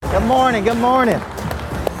Good morning, good morning.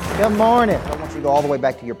 Good morning. I want you to go all the way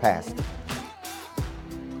back to your past.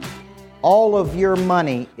 All of your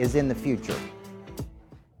money is in the future.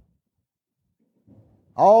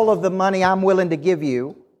 All of the money I'm willing to give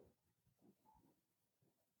you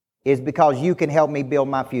is because you can help me build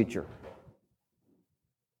my future.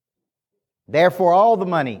 Therefore, all the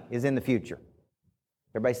money is in the future.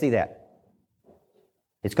 Everybody see that?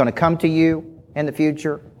 It's going to come to you in the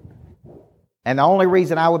future. And the only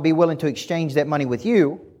reason I would be willing to exchange that money with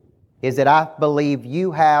you is that I believe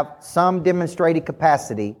you have some demonstrated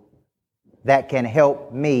capacity that can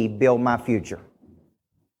help me build my future.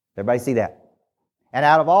 Everybody see that? And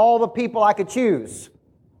out of all the people I could choose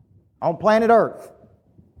on planet Earth,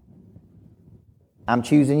 I'm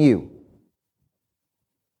choosing you.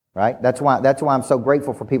 Right? That's why I'm so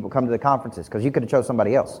grateful for people coming to the conferences, because you could have chose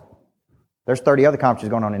somebody else. There's 30 other conferences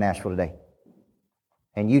going on in Nashville today.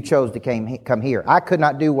 And you chose to come here. I could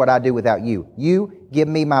not do what I do without you. You give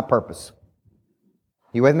me my purpose.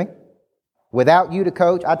 You with me? Without you to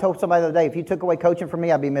coach, I told somebody the other day, if you took away coaching from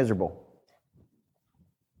me, I'd be miserable.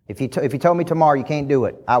 If you told me tomorrow you can't do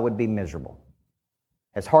it, I would be miserable.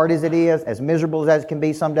 As hard as it is, as miserable as it can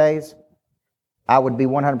be some days, I would be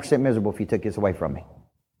 100% miserable if you took this away from me.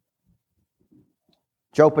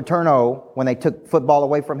 Joe Paterno, when they took football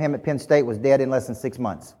away from him at Penn State, was dead in less than 6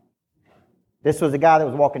 months. This was a guy that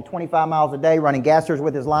was walking 25 miles a day, running gassers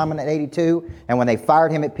with his linemen at 82, and when they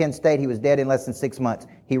fired him at Penn State, he was dead in less than 6 months.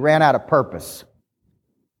 He ran out of purpose.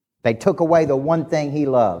 They took away the one thing he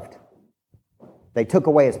loved. They took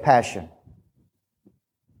away his passion.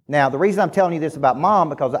 Now, the reason I'm telling you this about Mom,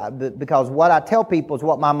 because what I tell people is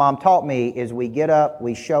what my mom taught me, is we get up,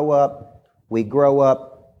 we show up, we grow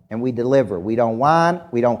up, and we deliver. We don't whine,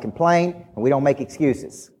 we don't complain, and we don't make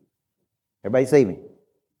excuses. Everybody see me?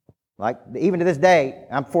 Like, even to this day,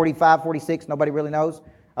 I'm 45, 46, nobody really knows.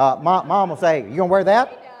 Mom will say, you going to wear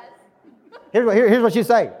that? Here's what she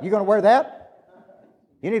say. You going to wear that?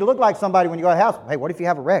 You need to look like somebody when you go to the house. Hey, what if you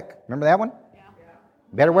have a wreck? Remember that one? Yeah.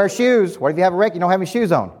 Better wear shoes. What if you have a wreck? You don't have any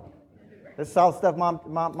shoes on. This is all the stuff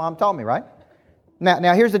Mom taught me, right?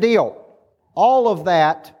 Now here's the deal. All of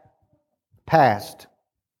that past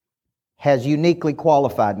has uniquely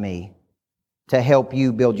qualified me to help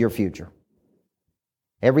you build your future.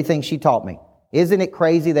 Everything she taught me. Isn't it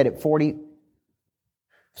crazy that at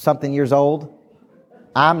 40-something years old,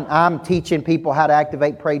 I'm teaching people how to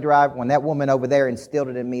activate Pray Drive when that woman over there instilled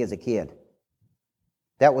it in me as a kid.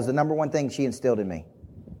 That was the number one thing she instilled in me.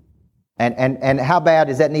 And how bad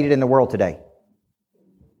is that needed in the world today?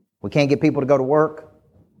 We can't get people to go to work.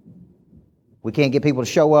 We can't get people to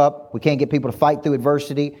show up. We can't get people to fight through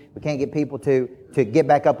adversity. We can't get people to get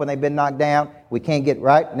back up when they've been knocked down. We can't get,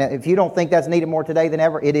 right? Now, if you don't think that's needed more today than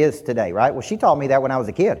ever, it is today, right? Well, she taught me that when I was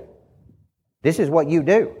a kid. This is what you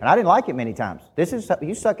do. And I didn't like it many times. This is,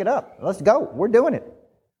 you suck it up. Let's go. We're doing it.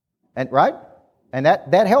 And right? And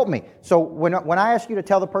that helped me. So when I ask you to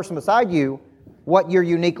tell the person beside you what you're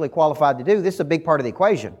uniquely qualified to do, this is a big part of the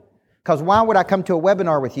equation. Because why would I come to a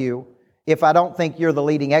webinar with you if I don't think you're the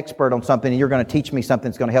leading expert on something and you're going to teach me something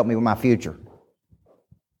that's going to help me with my future?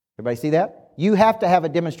 Everybody see that? You have to have a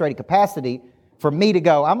demonstrated capacity for me to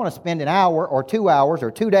go, I'm going to spend an hour or 2 hours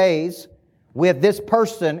or 2 days with this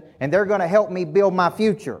person and they're going to help me build my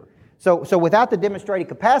future. So without the demonstrated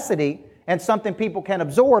capacity, and something people can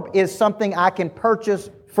absorb is something I can purchase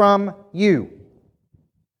from you.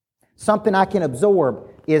 Something I can absorb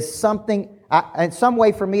is something, and some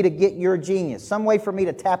way for me to get your genius, some way for me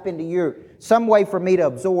to tap into you, some way for me to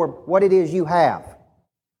absorb what it is you have.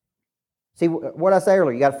 See what I say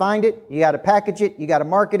earlier, you got to find it, you got to package it, you got to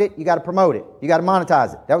market it, you got to promote it, you got to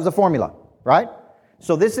monetize it. That was the formula, right?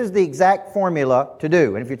 So this is the exact formula to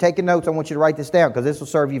do. And if you're taking notes, I want you to write this down because this will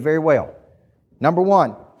serve you very well. Number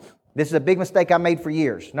one, this is a big mistake I made for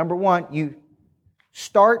years. Number one, you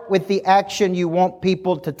start with the action you want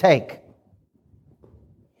people to take.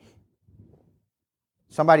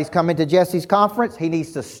 Somebody's coming to Jesse's conference. He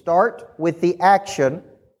needs to start with the action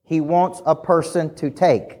he wants a person to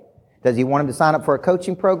take. Does he want him to sign up for a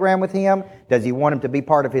coaching program with him? Does he want him to be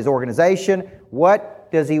part of his organization?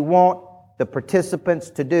 What does he want the participants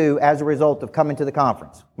to do as a result of coming to the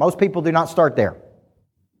conference? Most people do not start there.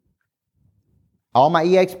 All my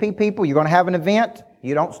EXP people, you're going to have an event.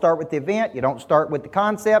 You don't start with the event. You don't start with the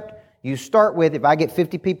concept. You start with, if I get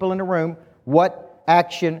 50 people in the room, what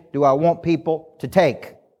action do I want people to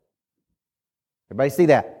take? Everybody see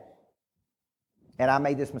that? And I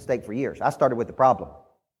made this mistake for years. I started with the problem.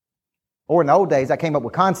 Or in the old days, I came up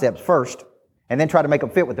with concepts first and then tried to make them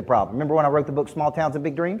fit with the problem. Remember when I wrote the book Small Towns and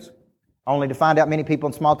Big Dreams? Only to find out many people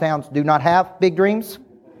in small towns do not have big dreams?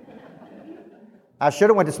 I should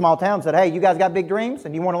have went to small town and said, hey, you guys got big dreams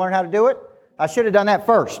and you want to learn how to do it? I should have done that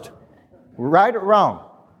first. Right or wrong?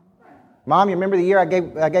 Mom, you remember the year I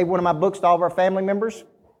gave one of my books to all of our family members?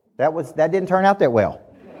 That didn't turn out that well.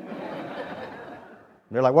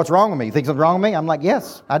 They're like, what's wrong with me? You think something's wrong with me? I'm like,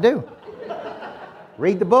 yes, I do.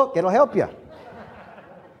 Read the book. It'll help you.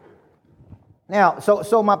 Now,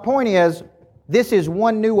 so my point is, this is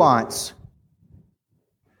one nuance.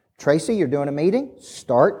 Tracy, you're doing a meeting.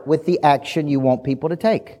 Start with the action you want people to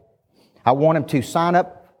take. I want them to sign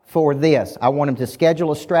up for this. I want them to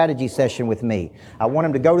schedule a strategy session with me. I want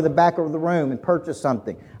them to go to the back of the room and purchase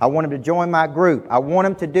something. I want them to join my group. I want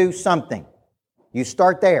them to do something. You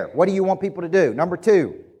start there. What do you want people to do? Number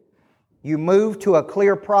 2, you move to a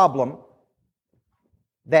clear problem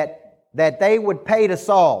that they would pay to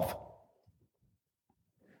solve.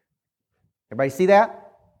 Everybody see that?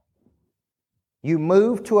 You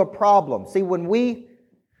move to a problem. See, when we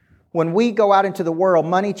go out into the world,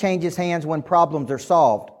 money changes hands when problems are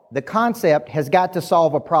solved. The concept has got to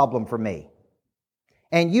solve a problem for me.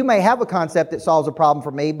 And you may have a concept that solves a problem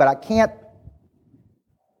for me, but I can't,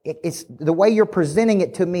 it's the way you're presenting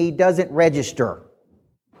it to me doesn't register.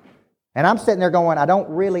 And I'm sitting there going, I don't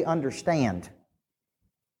really understand.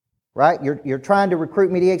 Right? You're trying to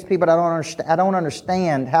recruit me to EXP, but I don't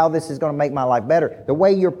understand how this is going to make my life better. The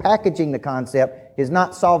way you're packaging the concept is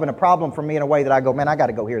not solving a problem for me in a way that I go, man, I got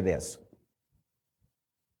to go hear this.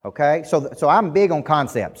 Okay? So I'm big on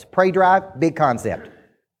concepts. Pray Drive, big concept.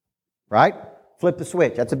 Right? Flip the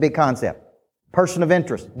switch, that's a big concept. Person of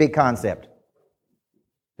interest, big concept.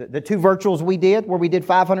 The 2 virtuals we did, where we did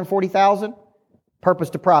 540,000, purpose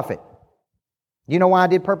to profit. You know why I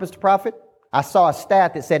did purpose to profit? I saw a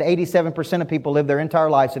stat that said 87% of people live their entire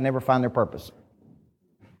lives and never find their purpose.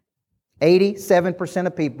 87%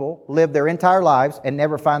 of people live their entire lives and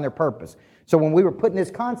never find their purpose. So when we were putting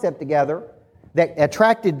this concept together that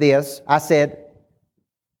attracted this, I said,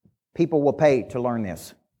 people will pay to learn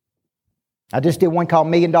this. I just did one called $1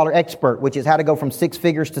 Million Expert, which is how to go from 6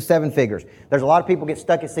 figures to 7 figures. There's a lot of people get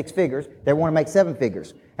stuck at 6 figures. They want to make 7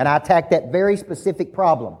 figures. And I attacked that very specific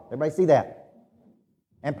problem. Everybody see that?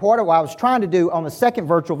 And part of what I was trying to do on the second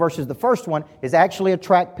virtual versus the first one is actually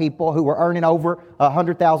attract people who were earning over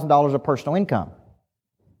 $100,000 of personal income.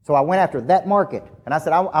 So I went after that market. And I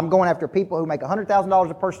said, I'm going after people who make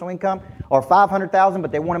 $100,000 of personal income or $500,000,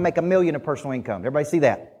 but they want to make $1 million of personal income. Everybody see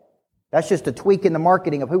that? That's just a tweak in the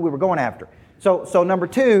marketing of who we were going after. So number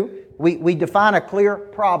 2, we define a clear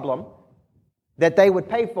problem that they would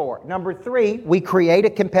pay for. Number 3, we create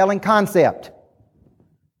a compelling concept.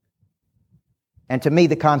 And to me,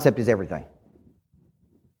 the concept is everything.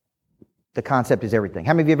 The concept is everything.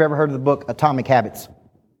 How many of you have ever heard of the book Atomic Habits?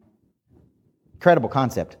 Incredible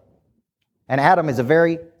concept. An atom is a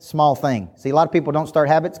very small thing. See, a lot of people don't start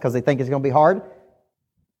habits because they think it's going to be hard.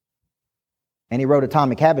 And he wrote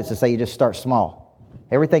Atomic Habits to say you just start small.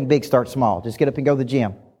 Everything big starts small. Just get up and go to the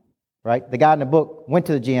gym. Right? The guy in the book went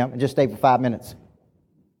to the gym and just stayed for 5 minutes.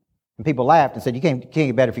 And people laughed and said, you can't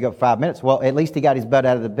get better if you go for 5 minutes. Well, at least he got his butt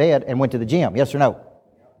out of the bed and went to the gym. Yes or no?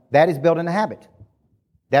 That is building a habit.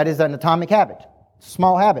 That is an atomic habit.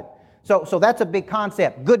 Small habit. So that's a big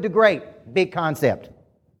concept. Good to great, big concept.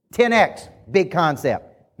 10X, big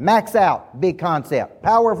concept. Max out, big concept.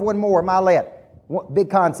 Power of one more, Milet, big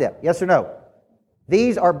concept. Yes or no?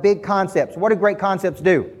 These are big concepts. What do great concepts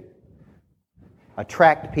do?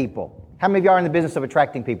 Attract people. How many of you are in the business of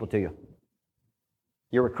attracting people to you?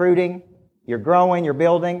 You're recruiting, you're growing, you're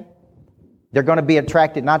building. They're going to be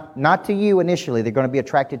attracted, not to you initially, they're going to be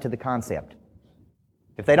attracted to the concept.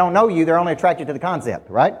 If they don't know you, they're only attracted to the concept,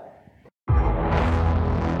 right?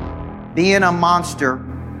 Being a monster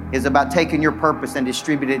is about taking your purpose and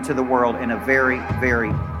distributing it to the world in a very, very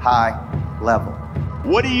high level.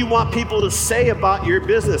 What do you want people to say about your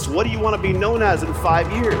business? What do you want to be known as in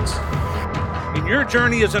 5 years? And your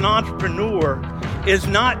journey as an entrepreneur is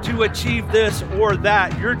not to achieve this or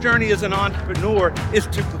that. Your journey as an entrepreneur is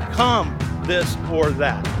to become this or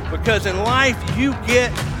that. Because in life, you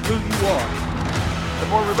get who you are. The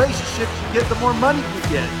more relationships you get, the more money you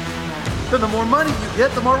get. Then the more money you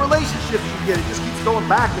get, the more relationships you get. It just keeps going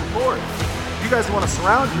back and forth. You guys want to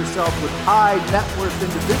surround yourself with high net worth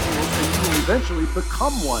individuals and you will eventually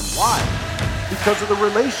become one. Why? Because of the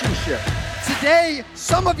relationship. Today,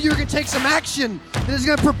 some of you are going to take some action that is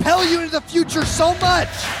going to propel you into the future so much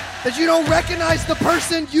that you don't recognize the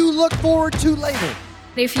person you look forward to later.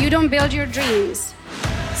 If you don't build your dreams,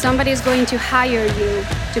 somebody is going to hire you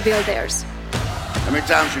to build theirs. How many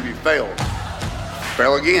times have you failed?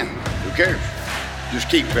 Fail again. Who cares? Just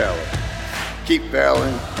keep failing. Keep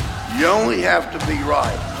failing. You only have to be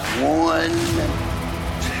right one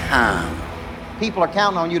time. People are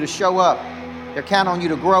counting on you to show up. They're counting on you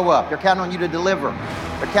to grow up. They're counting on you to deliver.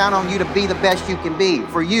 They're counting on you to be the best you can be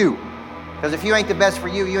for you. Because if you ain't the best for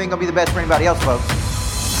you, you ain't going to be the best for anybody else, folks.